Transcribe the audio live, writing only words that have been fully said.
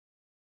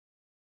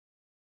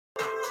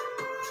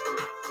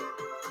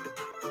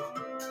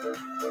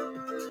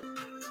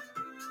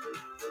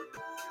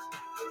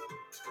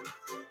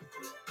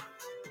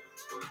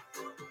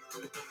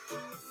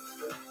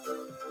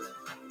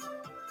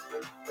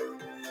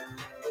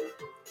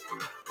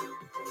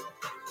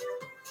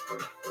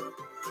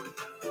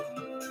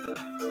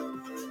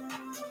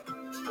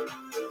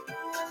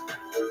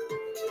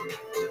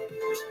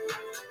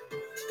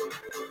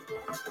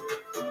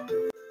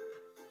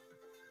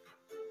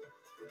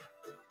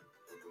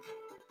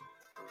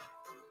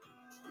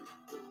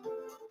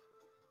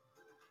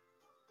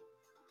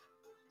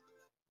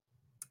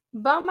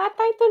Bon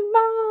matin tout le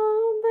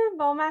monde!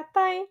 Bon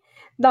matin!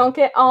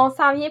 Donc, on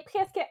s'en vient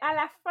presque à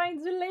la fin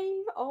du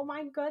livre. Oh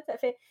my God, ça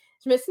fait...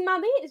 Je me suis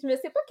demandé, je ne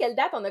sais pas quelle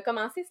date on a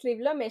commencé ce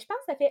livre-là, mais je pense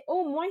que ça fait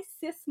au moins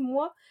 6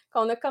 mois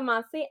qu'on a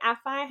commencé à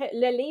faire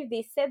le livre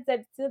des 7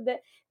 habitudes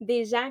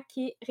des gens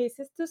qui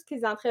réussissent tout ce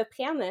qu'ils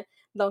entreprennent.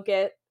 Donc,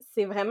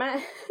 c'est vraiment...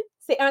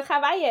 c'est un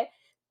travail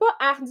pas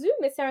ardu,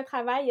 mais c'est un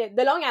travail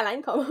de longue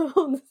haleine, comme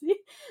on dit.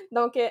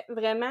 Donc,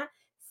 vraiment,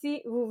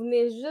 si vous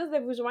venez juste de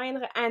vous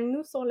joindre à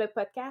nous sur le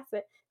podcast,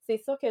 c'est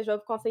sûr que je vais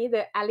vous conseiller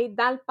d'aller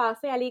dans le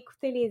passé, aller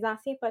écouter les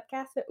anciens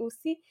podcasts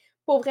aussi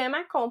pour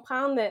vraiment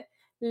comprendre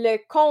le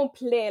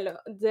complet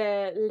là,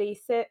 de les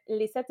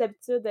sept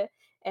habitudes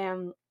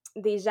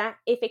des gens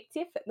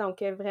effectifs.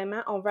 Donc,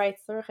 vraiment, on va être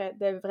sûr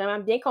de vraiment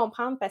bien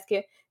comprendre parce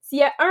que s'il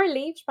y a un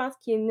livre, je pense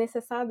qu'il est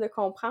nécessaire de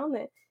comprendre,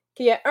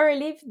 qu'il y a un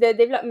livre de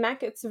développement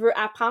que tu veux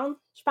apprendre,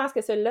 je pense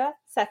que celui-là,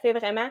 ça fait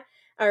vraiment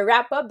un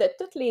wrap-up de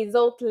tous les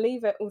autres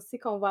livres aussi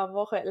qu'on va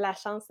avoir la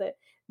chance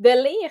de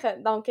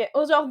lire. Donc,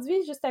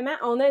 aujourd'hui, justement,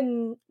 on a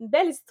une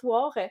belle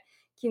histoire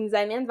qui nous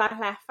amène vers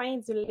la fin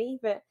du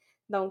livre.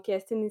 Donc,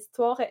 c'est une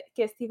histoire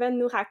que Steven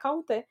nous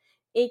raconte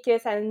et que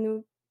ça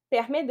nous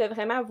permet de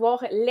vraiment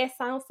voir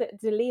l'essence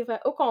du livre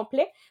au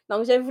complet.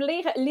 Donc, je vais vous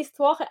lire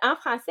l'histoire en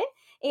français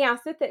et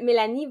ensuite,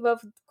 Mélanie va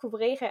vous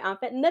couvrir, en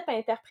fait, notre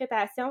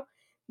interprétation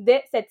de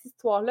cette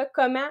histoire-là.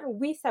 Comment,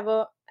 oui, ça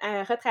va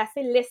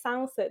retracer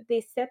l'essence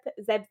des 7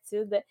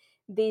 habitudes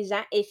des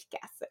gens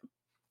efficaces.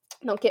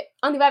 Donc,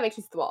 on y va avec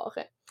l'histoire.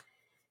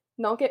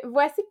 Donc,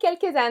 voici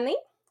quelques années,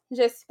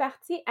 je suis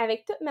partie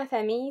avec toute ma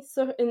famille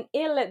sur une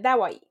île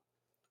d'Hawaï.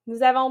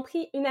 Nous avons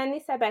pris une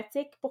année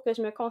sabbatique pour que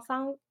je me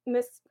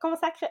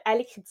consacre à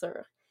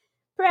l'écriture.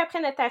 Peu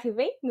après notre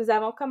arrivée, nous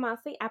avons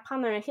commencé à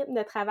prendre un rythme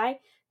de travail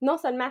non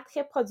seulement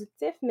très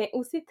productif, mais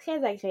aussi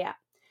très agréable.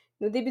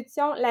 Nous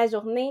débutions la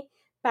journée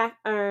par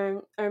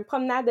un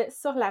promenade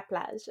sur la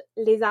plage.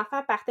 Les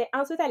enfants partaient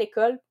ensuite à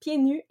l'école, pieds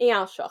nus et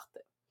en short.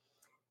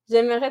 Je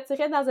me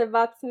retirais dans un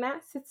bâtiment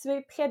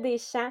situé près des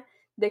champs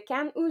de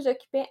canne où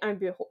j'occupais un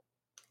bureau.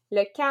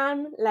 Le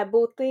calme, la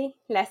beauté,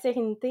 la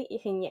sérénité y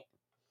régnaient.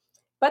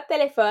 Pas de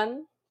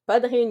téléphone, pas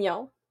de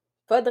réunion,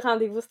 pas de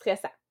rendez-vous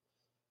stressant.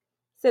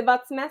 Ce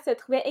bâtiment se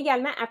trouvait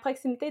également à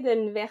proximité de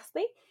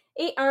l'université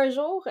et un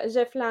jour,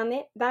 je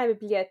flânais dans la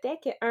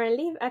bibliothèque, un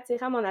livre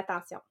attira mon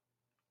attention.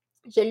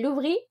 Je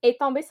l'ouvris et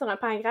tombai sur un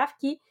paragraphe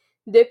qui,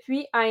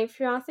 depuis, a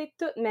influencé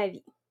toute ma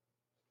vie.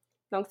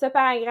 Donc, ce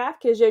paragraphe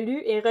que je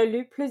lus et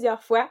relus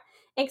plusieurs fois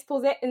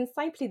exposait une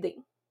simple idée.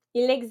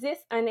 Il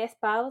existe un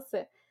espace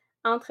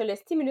entre le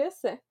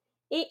stimulus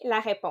et la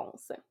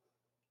réponse.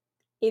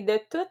 Et de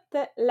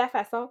toute la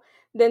façon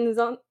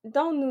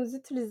dont nous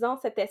utilisons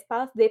cet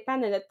espace dépend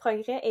de notre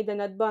progrès et de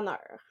notre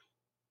bonheur.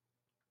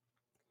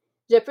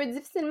 Je peux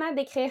difficilement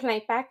décrire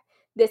l'impact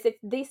de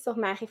cette idée sur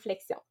ma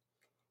réflexion.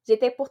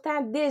 J'étais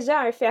pourtant déjà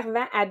un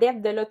fervent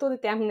adepte de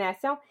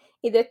l'autodétermination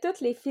et de toutes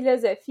les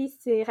philosophies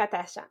s'y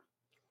rattachant.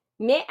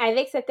 Mais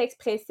avec cette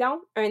expression,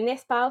 un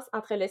espace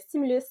entre le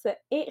stimulus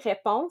et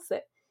réponse,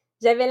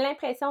 j'avais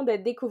l'impression de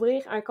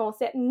découvrir un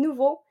concept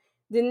nouveau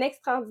d'une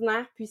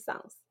extraordinaire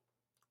puissance.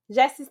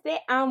 J'assistais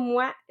en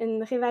moi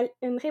une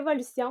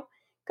révolution,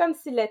 comme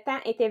si le temps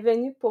était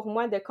venu pour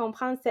moi de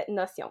comprendre cette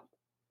notion.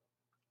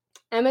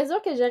 À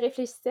mesure que je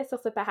réfléchissais sur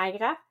ce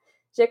paragraphe,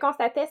 je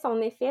constatais son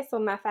effet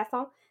sur ma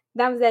façon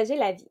d'envisager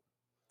la vie.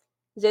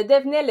 Je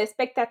devenais le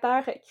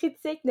spectateur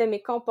critique de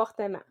mes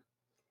comportements.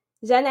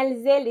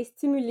 J'analysais les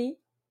stimuli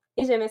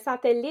et je me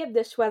sentais libre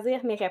de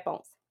choisir mes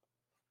réponses,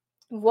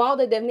 voire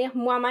de devenir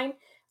moi-même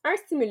un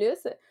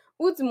stimulus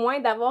ou du moins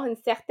d'avoir une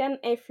certaine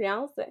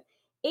influence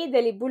et de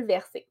les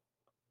bouleverser.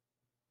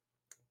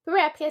 Peu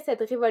après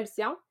cette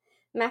révolution,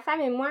 ma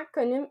femme et moi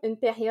connûmes une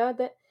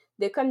période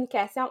de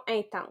communication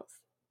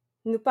intense.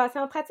 Nous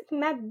passions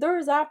pratiquement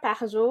 2 heures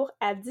par jour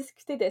à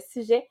discuter de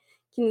sujets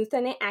qui nous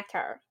tenaient à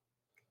cœur.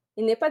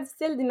 Il n'est pas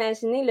difficile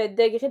d'imaginer le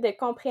degré de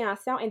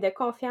compréhension et de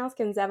confiance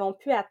que nous avons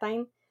pu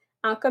atteindre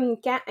en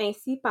communiquant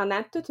ainsi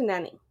pendant toute une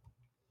année.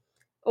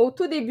 Au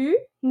tout début,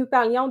 nous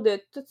parlions de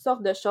toutes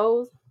sortes de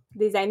choses,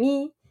 des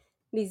amis,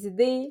 les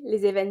idées,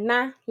 les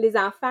événements, les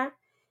enfants,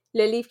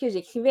 le livre que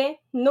j'écrivais,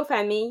 nos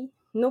familles,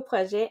 nos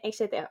projets,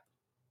 etc.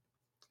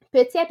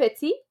 Petit à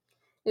petit,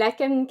 la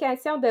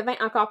communication devint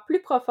encore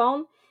plus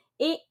profonde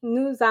et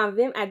nous en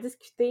vîmes à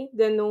discuter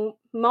de nos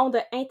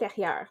mondes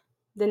intérieurs,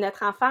 de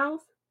notre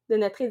enfance, de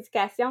notre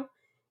éducation,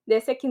 de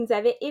ce qui nous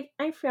avait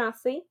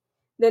influencés,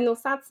 de nos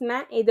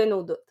sentiments et de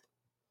nos doutes.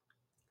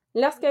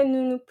 Lorsque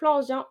nous nous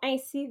plongions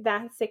ainsi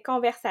dans ces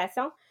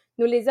conversations,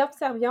 nous les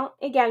observions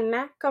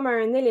également comme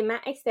un élément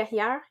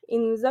extérieur et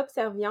nous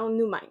observions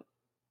nous-mêmes.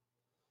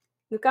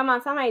 Nous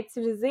commençons à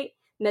utiliser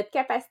notre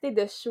capacité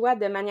de choix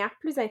de manière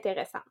plus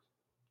intéressante.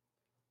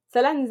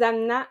 Cela nous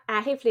amena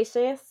à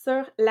réfléchir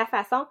sur la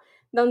façon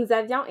dont nous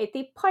avions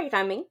été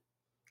programmés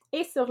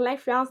et sur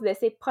l'influence de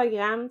ces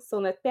programmes sur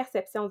notre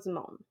perception du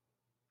monde.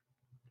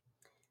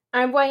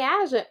 Un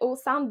voyage au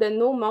centre de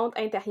nos mondes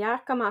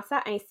intérieurs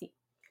commença ainsi,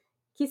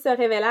 qui se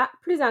révéla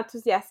plus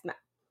enthousiasmant,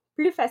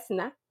 plus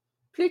fascinant,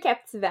 plus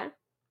captivant,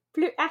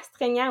 plus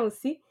astreignant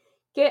aussi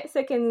que ce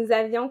que nous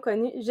avions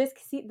connu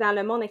jusqu'ici dans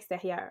le monde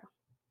extérieur.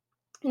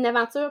 Une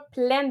aventure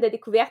pleine de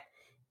découvertes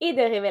et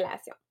de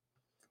révélations.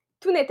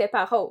 Tout n'était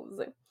pas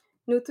rose.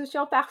 Nous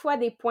touchions parfois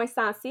des points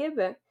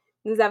sensibles.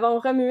 Nous avons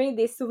remué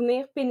des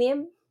souvenirs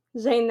pénibles,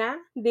 gênants,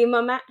 des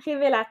moments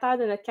révélateurs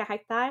de notre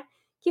caractère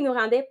qui nous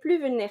rendaient plus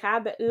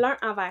vulnérables l'un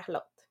envers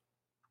l'autre.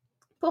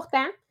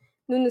 Pourtant,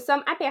 nous nous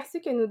sommes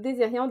aperçus que nous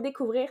désirions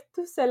découvrir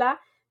tout cela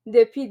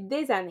depuis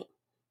des années.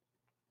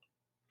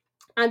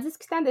 En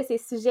discutant de ces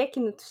sujets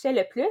qui nous touchaient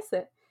le plus,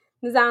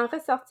 nous en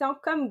ressortions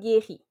comme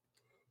guéris.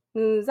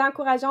 Nous nous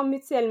encourageons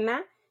mutuellement,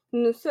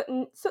 nous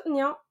nous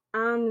soutenions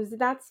en nous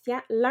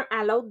identifiant l'un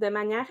à l'autre de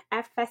manière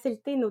à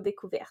faciliter nos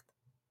découvertes.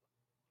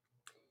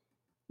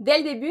 Dès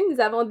le début, nous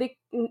avons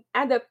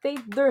adopté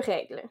 2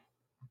 règles.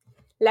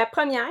 La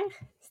première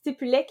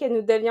stipulait que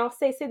nous devions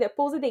cesser de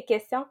poser des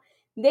questions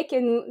dès que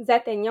nous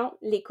atteignions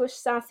les couches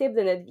sensibles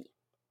de notre vie.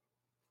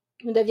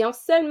 Nous devions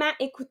seulement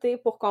écouter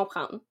pour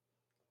comprendre.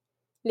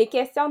 Les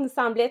questions nous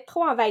semblaient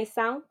trop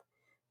envahissantes,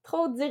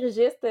 trop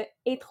dirigistes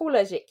et trop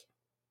logiques.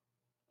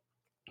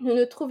 Nous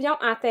nous trouvions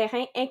en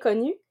terrain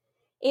inconnu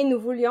et nous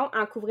voulions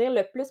en couvrir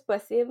le plus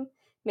possible,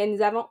 mais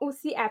nous avons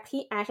aussi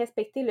appris à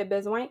respecter le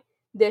besoin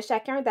de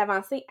chacun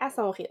d'avancer à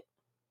son rythme.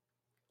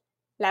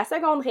 La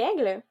seconde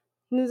règle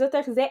nous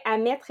autorisait à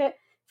mettre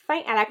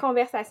fin à la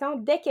conversation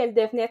dès qu'elle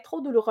devenait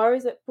trop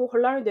douloureuse pour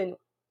l'un de nous.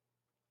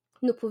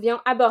 Nous pouvions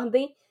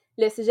aborder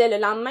le sujet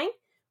le lendemain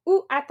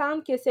ou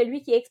attendre que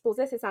celui qui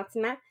exposait ses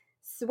sentiments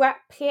soit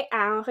prêt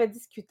à en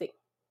rediscuter.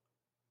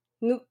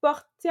 Nous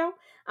portions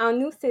en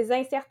nous ces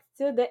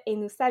incertitudes et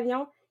nous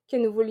savions que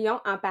nous voulions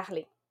en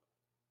parler.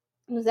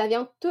 Nous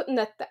avions tout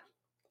notre temps.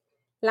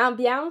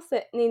 L'ambiance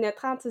et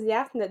notre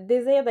enthousiasme, notre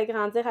désir de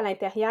grandir à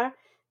l'intérieur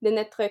de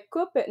notre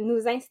couple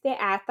nous incitaient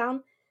à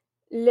attendre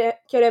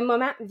que le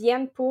moment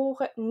vienne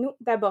pour nous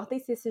d'aborder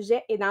ces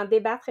sujets et d'en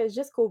débattre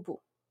jusqu'au bout.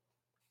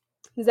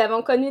 Nous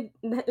avons connu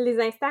les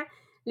instants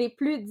les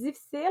plus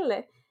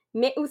difficiles,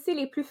 mais aussi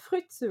les plus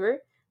fructueux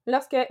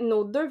lorsque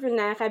nos 2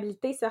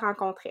 vulnérabilités se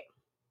rencontraient.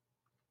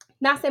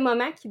 Dans ces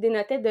moments qui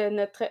dénotaient de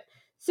notre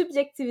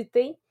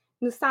subjectivité,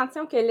 nous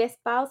sentions que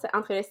l'espace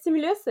entre le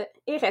stimulus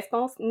et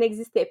réponse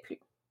n'existait plus.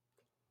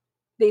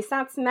 Des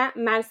sentiments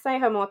malsains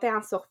remontaient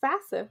en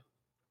surface,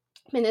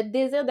 mais notre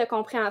désir de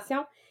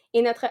compréhension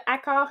et notre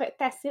accord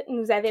tacite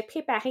nous avaient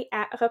préparés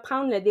à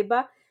reprendre le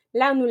débat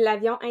là où nous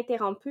l'avions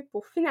interrompu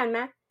pour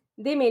finalement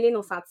démêler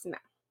nos sentiments.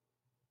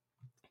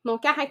 Mon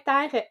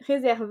caractère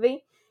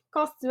réservé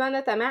constitua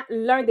notamment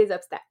l'un des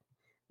obstacles.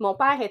 Mon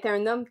père était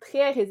un homme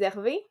très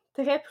réservé,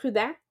 très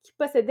prudent, qui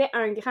possédait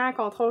un grand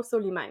contrôle sur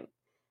lui-même.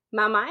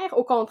 Ma mère,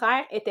 au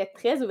contraire, était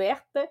très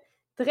ouverte,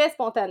 très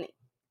spontanée.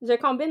 Je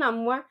combine en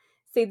moi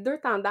ces 2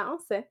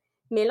 tendances,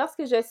 mais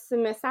lorsque je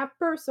me sens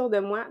peu sûre de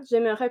moi, je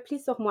me replie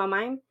sur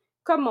moi-même,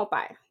 comme mon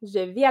père. Je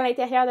vis à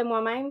l'intérieur de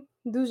moi-même,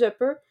 d'où je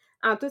peux,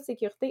 en toute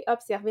sécurité,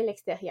 observer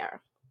l'extérieur.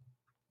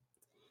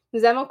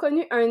 Nous avons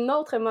connu un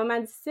autre moment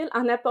difficile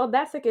en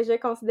abordant ce que je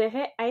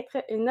considérais être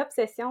une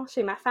obsession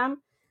chez ma femme,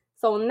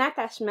 son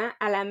attachement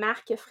à la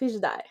marque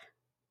Frigidaire.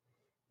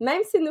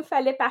 Même s'il nous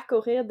fallait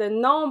parcourir de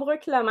nombreux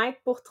kilomètres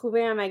pour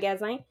trouver un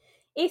magasin,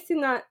 et si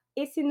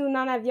nous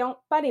n'en avions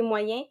pas les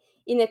moyens,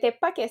 il n'était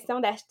pas question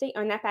d'acheter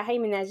un appareil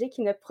ménager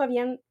qui ne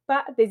provienne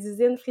pas des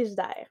usines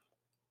Frigidaire.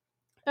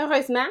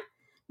 Heureusement,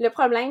 le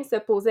problème se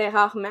posait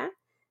rarement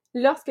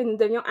lorsque nous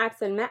devions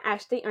absolument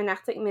acheter un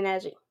article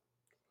ménager.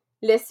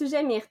 Le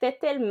sujet m'irritait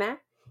tellement,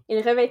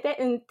 il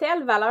revêtait une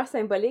telle valeur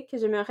symbolique que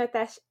je me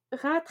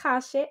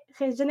retranchais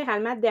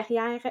généralement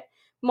derrière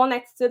mon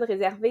attitude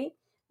réservée.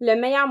 Le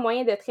meilleur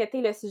moyen de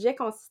traiter le sujet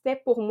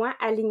consistait pour moi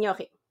à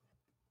l'ignorer.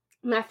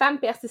 Ma femme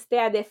persistait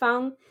à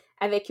défendre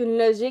avec une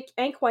logique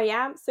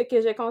incroyable ce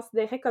que je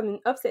considérais comme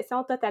une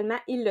obsession totalement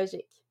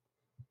illogique.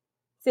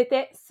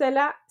 C'était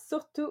cela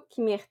surtout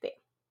qui m'irritait.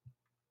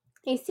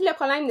 Et si le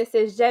problème ne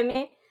s'est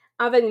jamais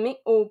envenimé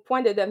au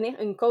point de devenir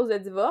une cause de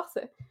divorce,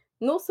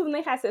 nos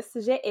souvenirs à ce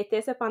sujet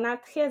étaient cependant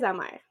très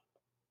amers.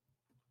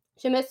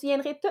 Je me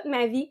souviendrai toute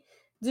ma vie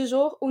du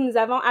jour où nous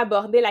avons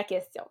abordé la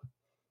question.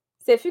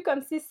 Ce fut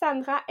comme si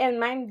Sandra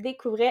elle-même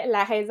découvrait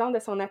la raison de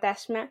son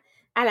attachement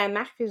à la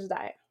marque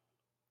Frigidaire.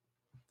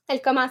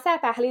 Elle commençait à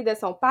parler de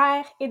son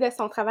père et de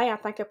son travail en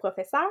tant que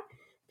professeur,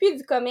 puis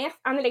du commerce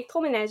en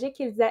électroménager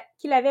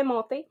qu'il avait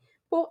monté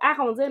pour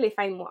arrondir les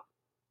fins de mois.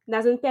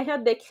 Dans une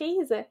période de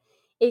crise,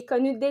 il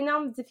connut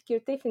d'énormes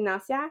difficultés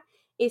financières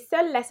et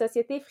seule la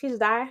société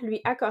Frigidaire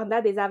lui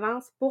accorda des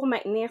avances pour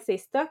maintenir ses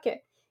stocks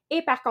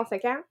et par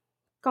conséquent,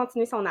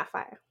 continuer son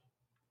affaire.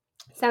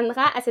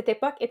 Sandra, à cette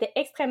époque, était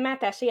extrêmement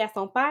attachée à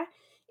son père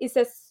et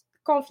se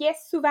confiait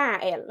souvent à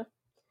elle.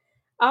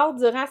 Or,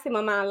 durant ces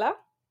moments-là,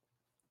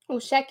 où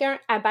chacun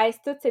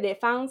abaisse toutes ses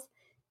défenses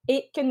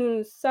et que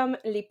nous sommes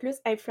les plus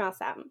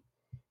influençables,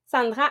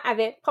 Sandra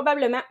avait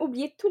probablement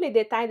oublié tous les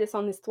détails de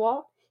son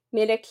histoire,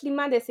 mais le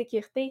climat de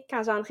sécurité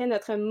qu'engendrait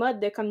notre mode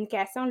de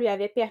communication lui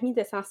avait permis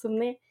de s'en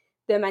souvenir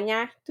de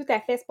manière tout à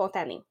fait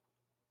spontanée.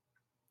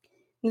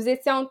 Nous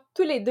étions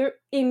tous les 2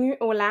 émus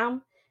aux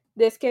larmes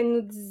de ce que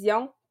nous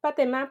disions, pas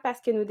tellement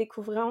parce que nous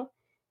découvrons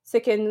ce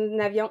que nous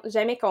n'avions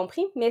jamais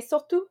compris, mais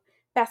surtout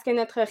parce que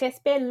notre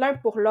respect l'un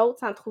pour l'autre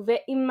s'en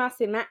trouvait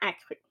immensément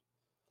accru.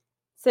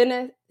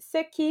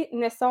 Ce qui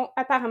ne sont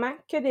apparemment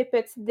que des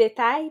petits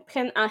détails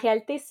prennent en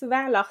réalité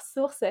souvent leur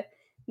source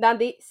dans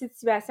des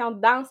situations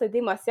denses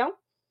d'émotions,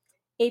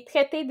 et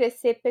traiter de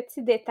ces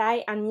petits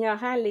détails en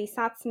ignorant les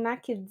sentiments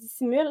qu'ils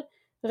dissimulent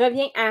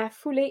revient à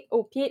fouler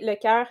aux pieds le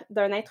cœur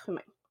d'un être humain.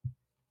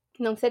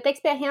 Donc, cette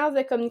expérience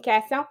de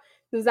communication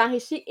nous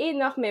enrichit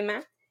énormément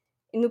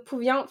et nous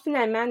pouvions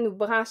finalement nous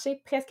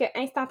brancher presque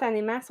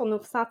instantanément sur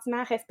nos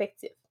sentiments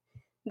respectifs.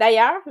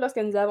 D'ailleurs, lorsque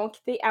nous avons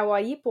quitté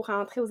Hawaï pour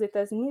rentrer aux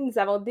États-Unis, nous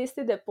avons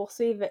décidé de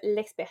poursuivre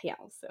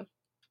l'expérience.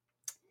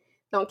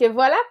 Donc,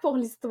 voilà pour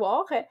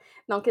l'histoire.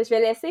 Donc, je vais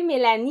laisser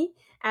Mélanie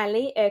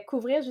aller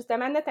couvrir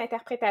justement notre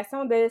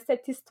interprétation de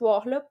cette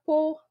histoire-là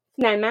pour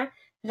finalement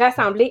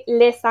rassembler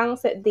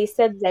l'essence des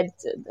 7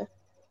 habitudes.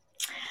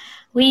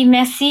 Oui,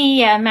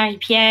 merci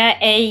Marie-Pierre.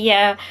 Et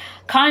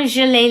quand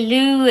je l'ai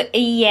lu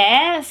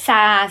hier,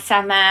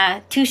 ça m'a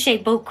touché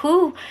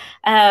beaucoup,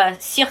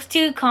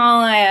 surtout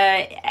quand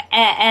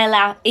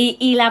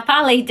il a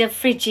parlé de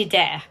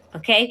frigidaire.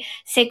 Ok,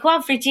 c'est quoi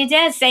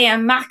frigidaire? C'est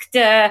une marque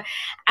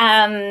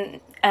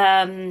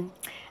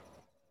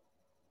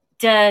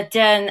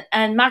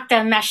une marque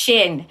de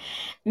machine,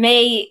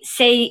 mais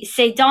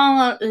c'est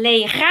dans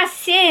les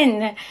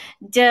racines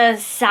de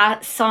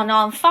son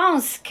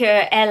enfance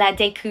qu'elle a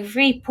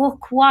découvert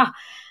pourquoi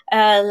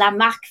la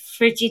marque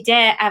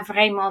Frigidaire a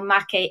vraiment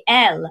marqué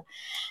elle.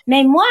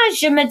 Mais moi,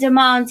 je me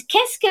demande,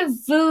 qu'est-ce que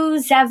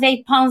vous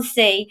avez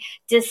pensé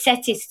de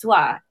cette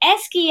histoire?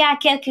 Est-ce qu'il y a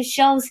quelque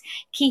chose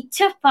qui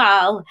te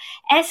parle?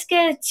 Est-ce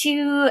que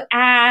tu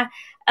as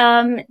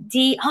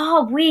dit,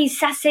 oh oui,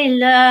 ça c'est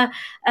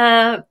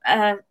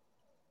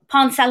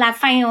pense à la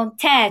fin en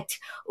tête,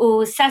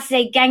 ou ça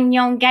c'est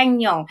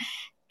gagnant-gagnant.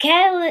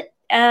 Quelle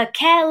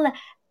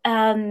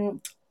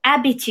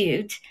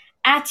habitude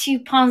as-tu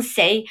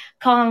pensé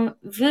quand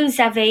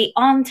vous avez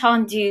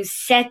entendu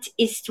cette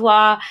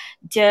histoire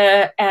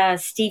de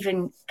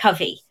Stephen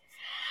Covey?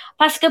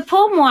 Parce que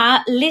pour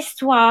moi,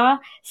 l'histoire,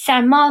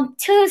 ça montre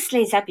tous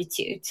les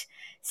habitudes.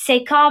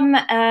 C'est comme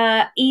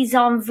ils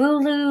ont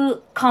voulu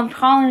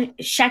comprendre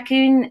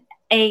chacune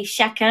et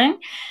chacun.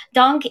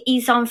 Donc,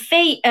 ils ont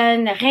fait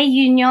une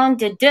réunion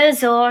de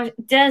 2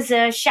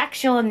 heures chaque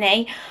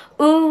journée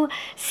où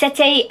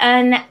c'était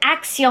une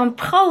action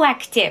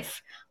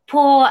proactive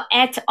pour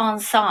être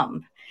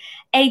ensemble.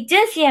 Et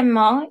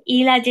deuxièmement,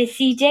 il a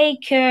décidé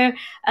que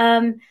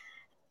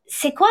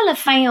c'est quoi le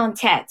fin en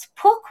tête?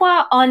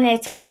 Pourquoi on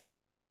est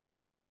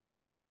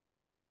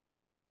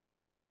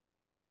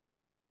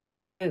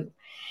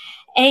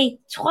Et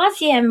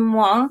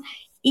troisièmement,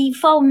 il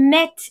faut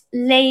mettre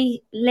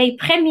les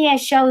premières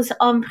choses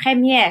en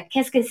première.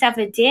 Qu'est-ce que ça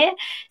veut dire?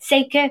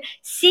 C'est que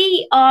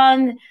si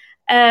on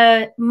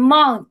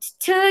monte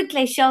toutes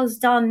les choses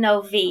dans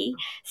nos vies,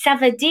 ça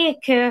veut dire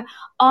que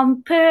on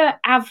peut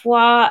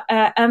avoir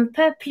un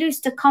peu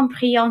plus de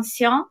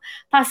compréhension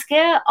parce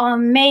que on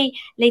met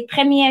les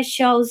premières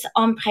choses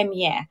en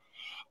première.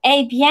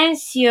 Et bien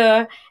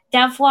sûr,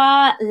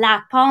 d'avoir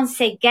la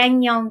pensée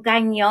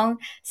gagnant-gagnant,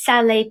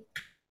 ça les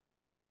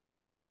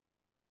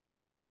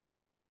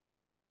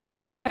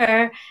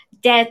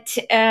d'être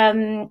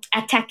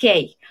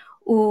attaqué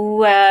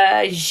ou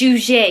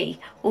jugé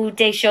ou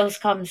des choses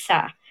comme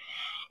ça.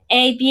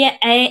 Et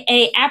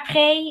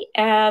après,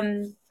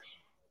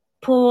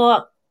 pour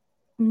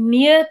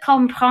mieux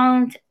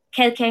comprendre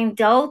quelqu'un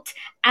d'autre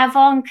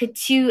avant que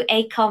tu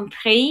aies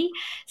compris,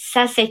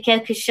 ça c'est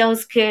quelque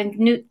chose que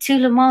tout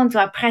le monde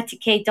doit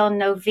pratiquer dans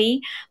nos vies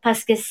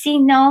parce que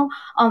sinon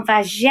on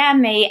va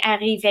jamais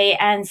arriver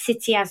à une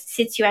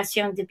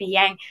situation de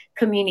bien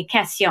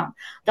communication.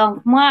 Donc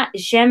moi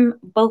j'aime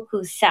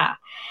beaucoup ça.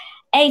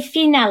 Et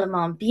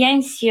finalement,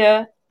 bien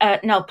sûr,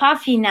 non pas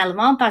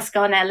finalement parce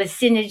qu'on a la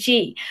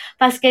synergie,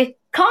 parce que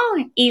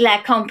quand il a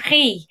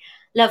compris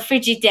le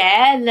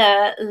frigidaire,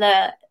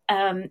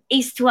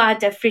 histoire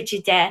de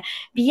frigidaire.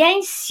 Bien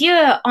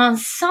sûr,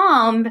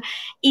 ensemble,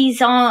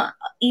 ils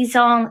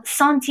ont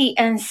senti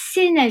une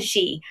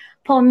synergie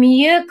pour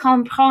mieux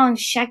comprendre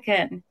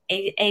chacun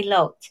et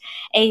l'autre.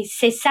 Et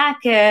c'est ça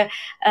que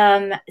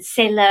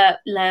c'est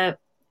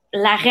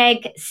la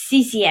règle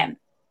 6e.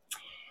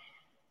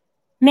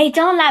 Mais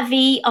dans la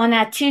vie, on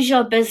a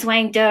toujours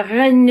besoin de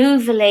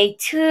renouveler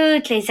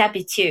toutes les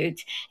habitudes.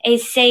 Et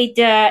c'est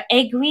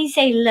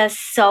d'aiguiser le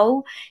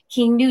seau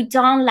qui nous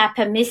donne la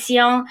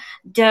permission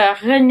de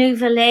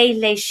renouveler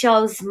les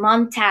choses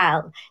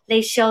mentales,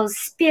 les choses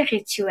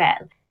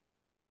spirituelles,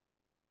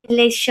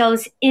 les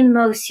choses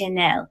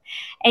émotionnelles.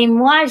 Et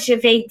moi, je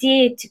vais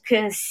dire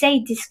que ces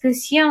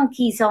discussions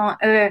qu'ils ont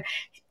eues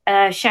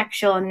chaque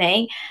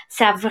journée,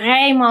 ça a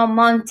vraiment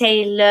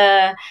monté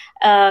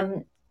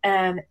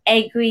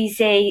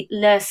aiguiser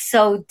le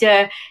saut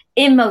de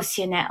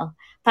émotionnel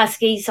parce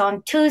qu'ils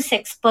sont tous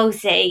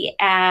exposés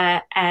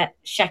à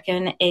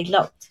chacun et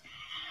l'autre.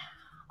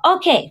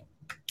 OK.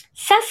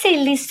 Ça, c'est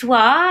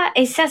l'histoire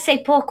et ça,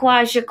 c'est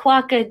pourquoi je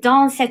crois que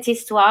dans cette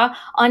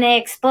histoire, on est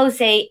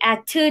exposé à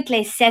toutes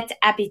les 7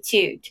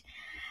 habitudes.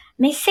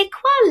 Mais c'est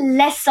quoi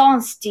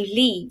l'essence du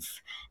livre?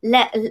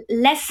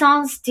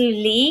 L'essence du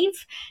livre,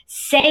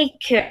 c'est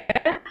que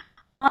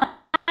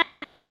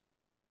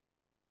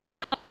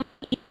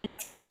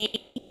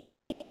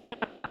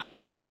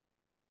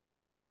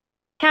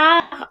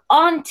car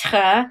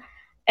entre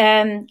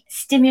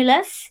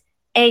stimulus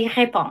et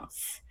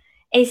réponse.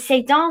 Et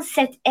c'est dans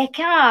cet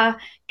écart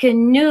que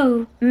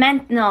nous,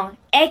 maintenant,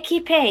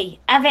 équipés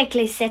avec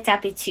les 7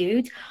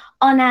 habitudes,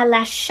 on a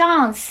la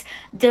chance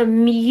de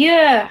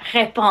mieux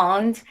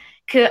répondre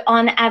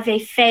qu'on avait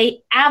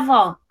fait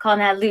avant qu'on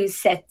a lu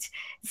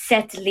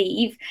cette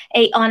livre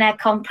et on a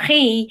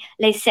compris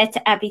les 7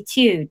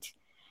 habitudes.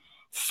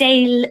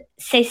 C'est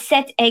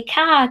cet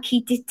écart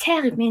qui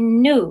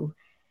détermine nous.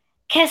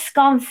 Qu'est-ce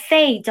qu'on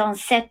fait dans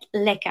cet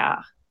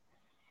écart?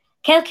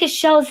 Quelque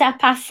chose a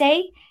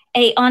passé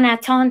et on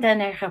attend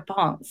une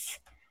réponse.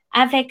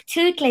 Avec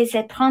tous les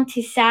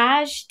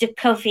apprentissages de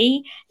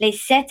COVID, les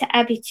 7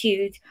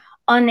 habitudes,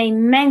 on est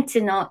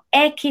maintenant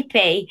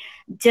équipé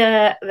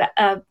de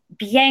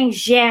bien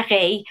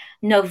gérer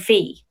nos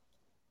vies.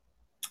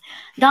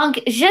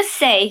 Donc, je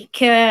sais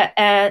que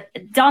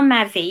dans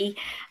ma vie,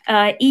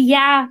 il y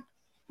a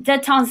de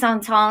temps en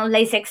temps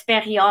les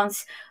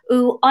expériences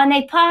où on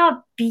n'est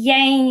pas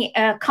bien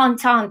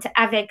contente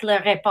avec la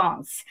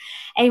réponse.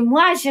 Et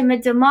moi, je me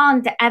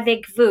demande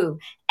avec vous,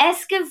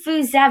 est-ce que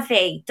vous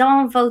avez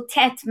dans vos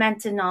têtes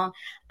maintenant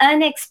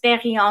une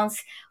expérience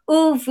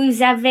où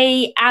vous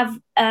avez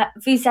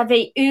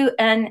eu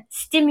un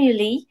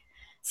stimulus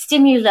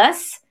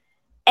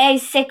et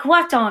c'est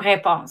quoi ton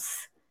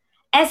réponse?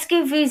 Est-ce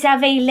que vous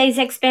avez les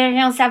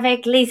expériences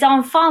avec les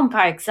enfants,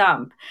 par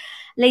exemple?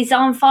 Les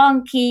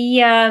enfants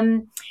qui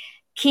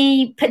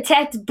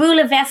peut-être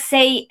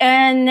bouleversaient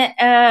un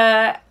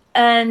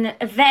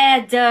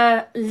verre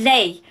de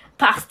lait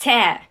par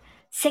terre.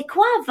 C'est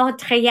quoi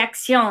votre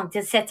réaction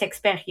de cette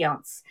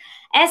expérience?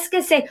 Est-ce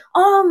que c'est «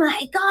 Oh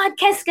my God,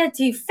 qu'est-ce que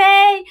tu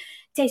fais?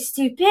 T'es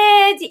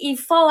stupide, il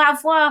faut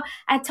avoir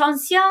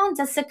attention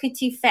de ce que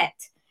tu fais. »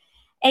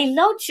 Et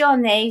l'autre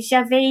journée,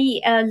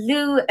 j'avais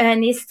lu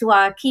une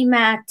histoire qui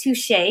m'a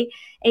touchée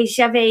et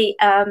j'avais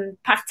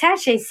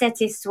partagé cette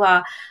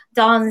histoire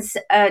dans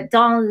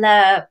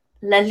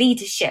le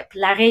leadership,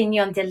 la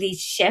réunion de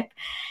leadership.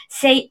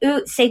 C'est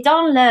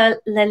dans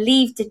le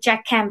livre de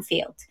Jack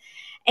Canfield.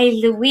 Et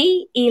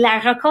lui, il a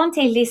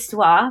raconté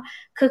l'histoire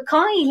que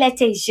quand il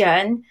était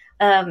jeune,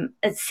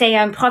 c'est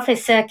un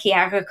professeur qui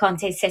a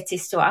raconté cette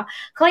histoire,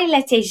 quand il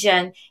était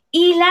jeune,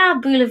 il a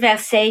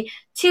bouleversé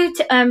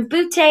toute une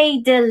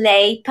bouteille de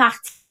lait par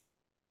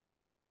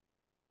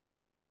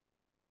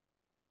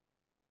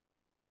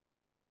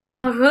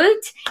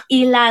route,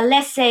 il a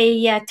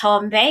laissé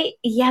tomber,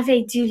 il y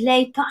avait du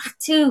lait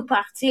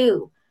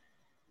partout.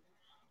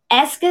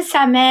 Est-ce que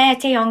sa mère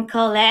était en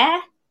colère?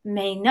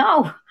 Mais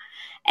non.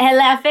 Elle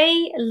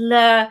avait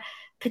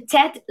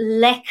peut-être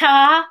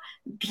l'écart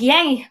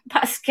bien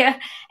parce que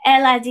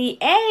elle a dit,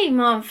 hey,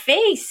 mon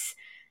fils,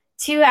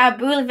 tu as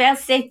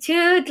bouleversé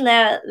toute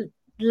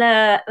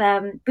la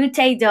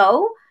bouteille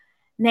d'eau,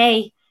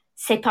 mais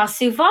c'est pas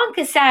souvent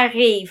que ça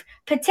arrive.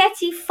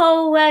 Peut-être il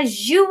faut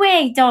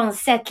jouer dans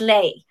cette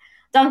lait.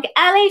 Donc,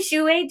 allez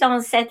jouer dans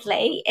cette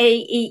lait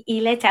et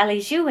il est allé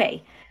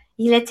jouer.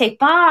 Il n'était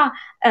pas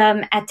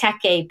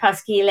attaqué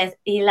parce qu'il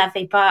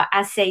n'avait pas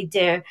assez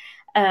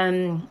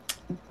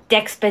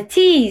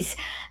d'expertise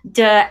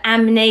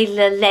d'amener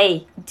le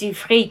lait du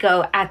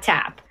frigo à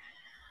table.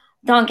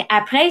 Donc,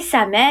 après,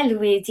 sa mère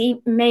lui a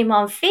dit, mais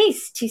mon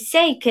fils, tu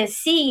sais que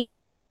si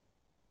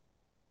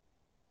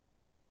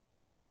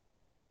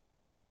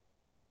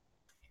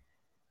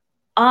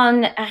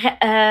on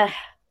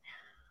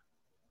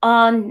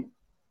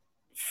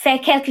fait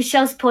quelque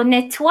chose pour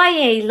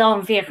nettoyer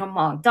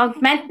l'environnement.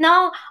 Donc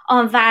maintenant,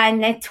 on va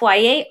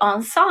nettoyer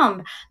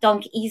ensemble.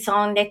 Donc ils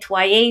ont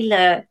nettoyé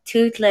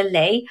tout le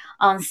lait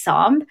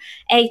ensemble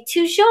et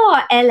toujours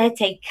elle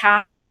était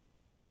calme.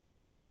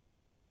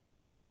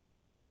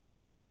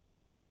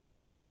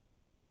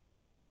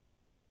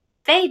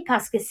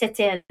 Parce que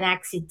c'était un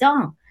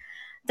accident.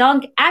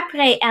 Donc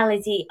après, elle a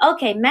dit,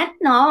 OK,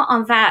 maintenant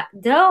on va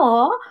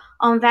dehors,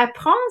 on va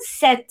prendre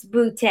cette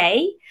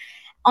bouteille,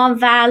 on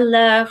va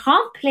le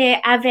remplir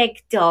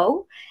avec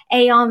d'eau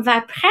et on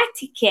va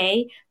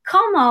pratiquer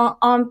comment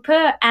on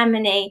peut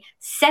amener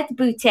cette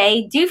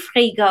bouteille du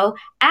frigo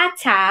à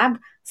table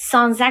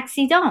sans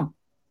accident.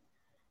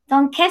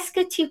 Donc, qu'est-ce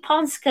que tu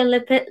penses que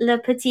le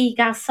petit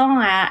garçon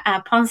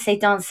a pensé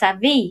dans sa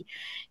vie?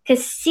 Que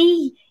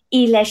si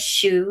il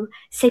échoue,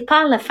 c'est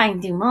pas la fin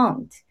du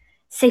monde.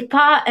 C'est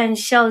pas une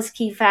chose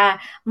qui va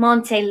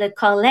monter le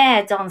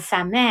colère dans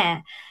sa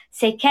mère.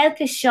 C'est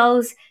quelque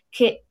chose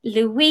que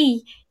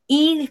lui,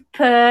 il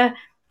peut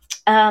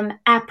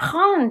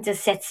apprendre de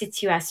cette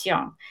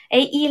situation.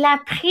 Et il a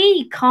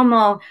appris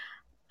comment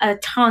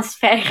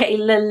transférer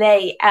le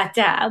lait à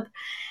table.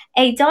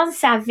 Et dans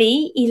sa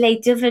vie, il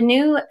est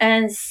devenu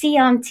un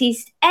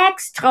scientiste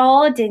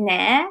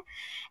extraordinaire.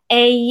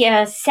 Et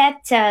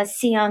cet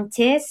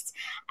scientiste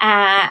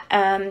a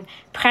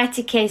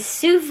pratiqué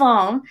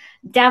souvent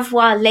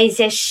d'avoir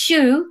les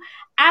échous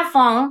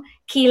avant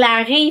qu'il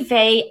arrive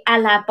à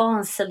la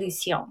bonne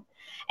solution.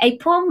 Et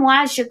pour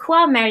moi, je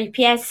crois,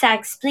 Marie-Pierre, ça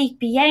explique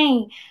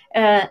bien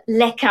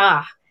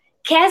l'écart.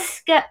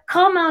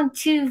 Comment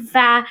tu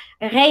vas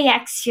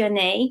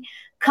réactionner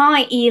quand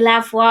il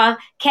a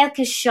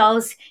quelque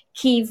chose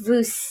qui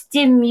vous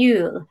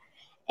stimule?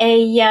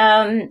 Et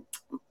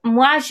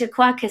moi, je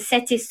crois que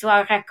cette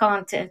histoire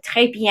raconte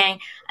très bien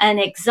un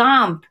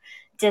exemple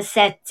de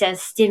cette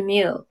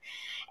stimule.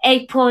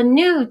 Et pour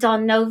nous, dans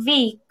nos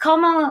vies,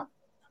 comment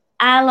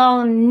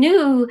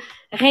allons-nous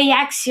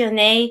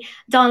réactionner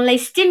dans les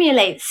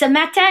stimuli? Ce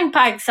matin,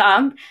 par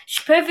exemple,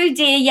 je peux vous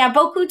dire, il y a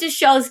beaucoup de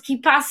choses qui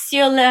passent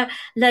sur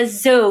le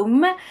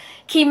Zoom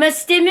qui me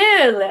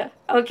stimulent,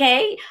 OK?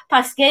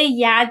 Parce qu'il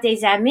y a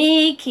des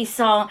amis qui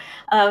sont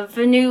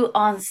venus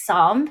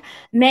ensemble.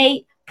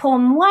 Mais pour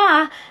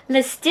moi,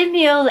 le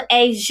stimule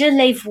est, je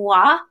les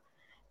vois,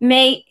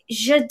 mais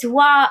je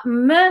dois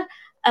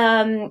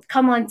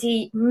comment on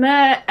dit,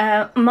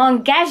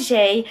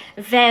 m'engager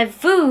vers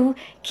vous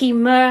qui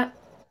me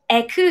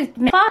écoute,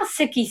 mais pas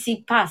ce qui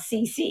s'y passe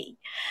ici.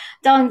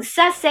 Donc,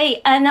 ça,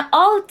 c'est un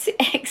autre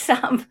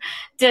exemple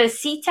de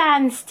si tu as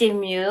un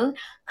stimule,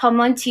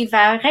 comment tu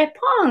vas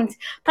répondre.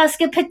 Parce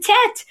que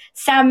peut-être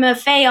ça me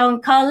fait en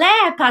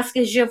colère parce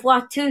que je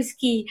vois tout ce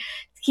qui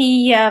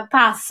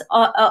passe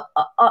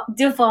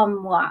devant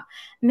moi.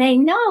 Mais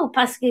non,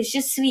 parce que je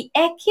suis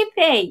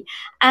équipée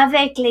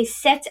avec les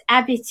 7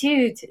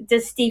 habitudes de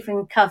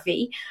Stephen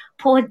Covey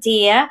pour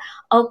dire,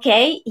 OK,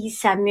 il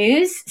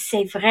s'amuse,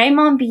 c'est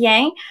vraiment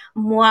bien.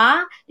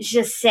 Moi,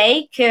 je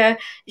sais que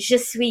je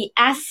suis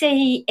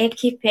assez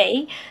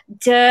équipée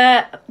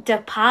de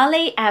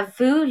parler à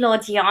vous,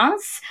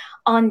 l'audience,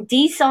 en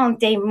disant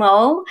des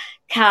mots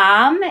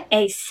calmes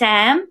et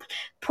simples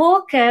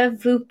pour que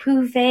vous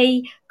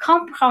pouvez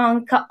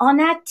comprendre qu'on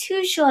a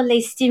toujours les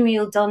stimuli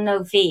dans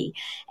nos vies.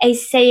 Et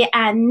c'est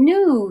à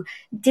nous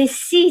de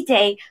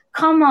décider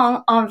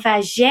comment on va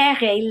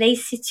gérer les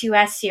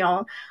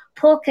situations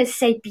pour que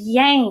c'est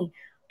bien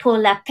pour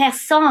la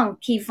personne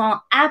qui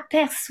va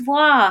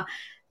apercevoir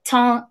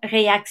ton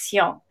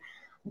réaction.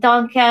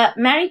 Donc,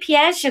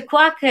 Marie-Pierre, je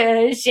crois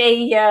que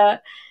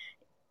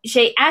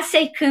j'ai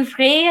assez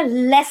couvert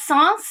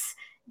l'essence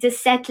de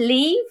cette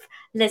livre,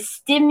 le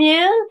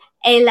stimule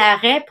et la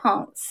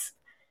réponse.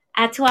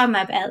 À toi,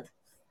 ma belle.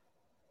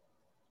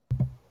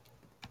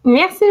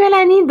 Merci,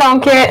 Mélanie.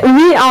 Donc,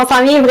 oui, on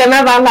s'en vient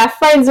vraiment vers la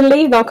fin du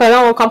livre. Donc,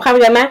 là, on comprend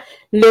vraiment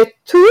le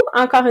tout,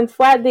 encore une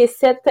fois, des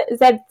 7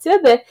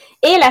 habitudes.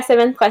 Et la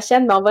semaine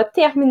prochaine, on va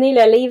terminer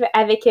le livre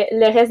avec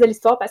le reste de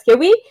l'histoire parce que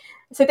oui,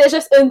 c'était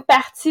juste une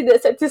partie de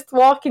cette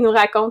histoire qui nous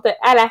raconte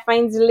à la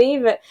fin du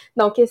livre.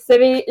 Donc, si vous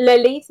avez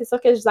le livre, c'est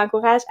sûr que je vous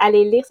encourage à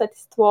aller lire cette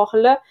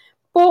histoire-là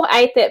pour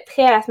être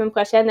prêt à la semaine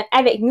prochaine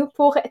avec nous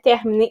pour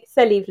terminer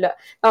ce livre-là.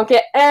 Donc,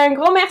 un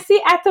gros merci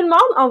à tout le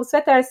monde. On vous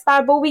souhaite un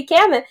super beau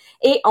week-end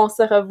et on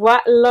se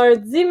revoit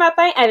lundi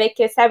matin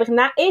avec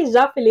Sabrina et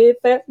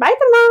Jean-Philippe. Bye tout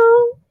le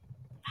monde!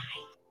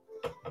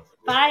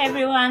 Bye. Bye,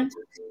 everyone.